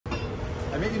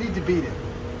mean, you need to beat it.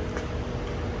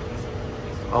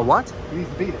 Oh, what? You need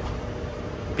to beat it.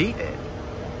 Beat it?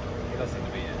 He does need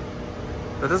to beat it.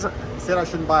 That doesn't... He said I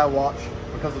shouldn't buy a watch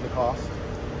because of the cost.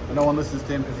 And no one listens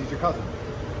to him because he's your cousin.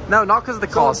 No, not because of the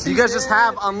cost. You guys just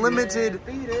have Beat unlimited,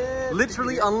 it,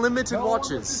 literally unlimited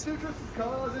watches. He's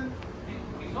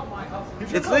not my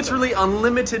cousin. It's literally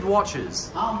unlimited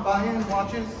watches. I'm buying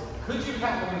watches. Could you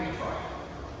count them when you try?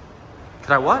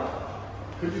 Could I what?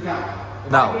 Could you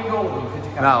count? No. Could you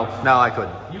count them? No, I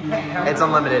couldn't. You can't count It's them.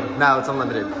 unlimited. No, it's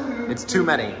unlimited. It's too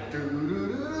many.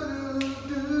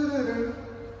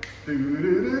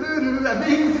 That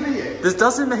needs to be it. This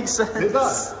doesn't make sense. It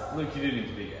does. Luke, you do need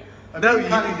to beat it. No, you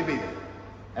need to beat it.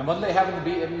 And what do they have in the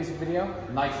Beat It music video?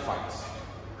 Knife fights.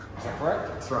 Is that correct?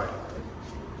 That's right.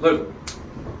 Luke,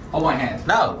 hold my hand.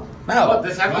 No. What,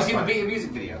 have you seen the Beat It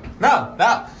music video? No.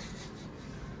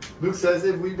 Luke says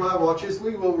if we buy watches,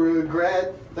 we will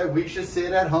regret that we should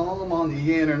sit at home on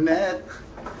the internet.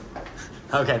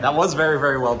 Okay, that was very,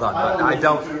 very well done.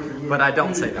 But I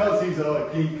don't say that. Because he's a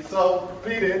geek, so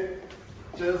beat it.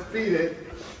 Just beat it.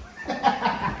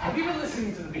 Have you been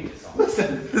listening to the Beat It song?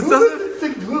 Listen, This who doesn't-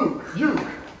 listens to Luke? You.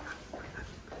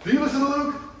 Do you listen to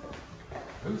Luke?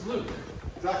 Who's Luke?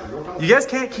 Exactly. Your cousin. You guys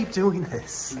can't keep doing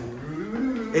this.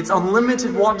 It's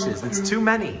unlimited watches. It's too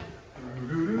many.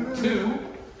 2.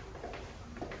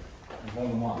 More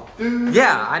than 1.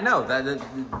 Yeah, I know. Love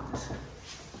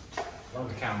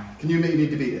the count. Can you need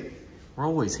to beat it? We're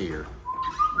always here.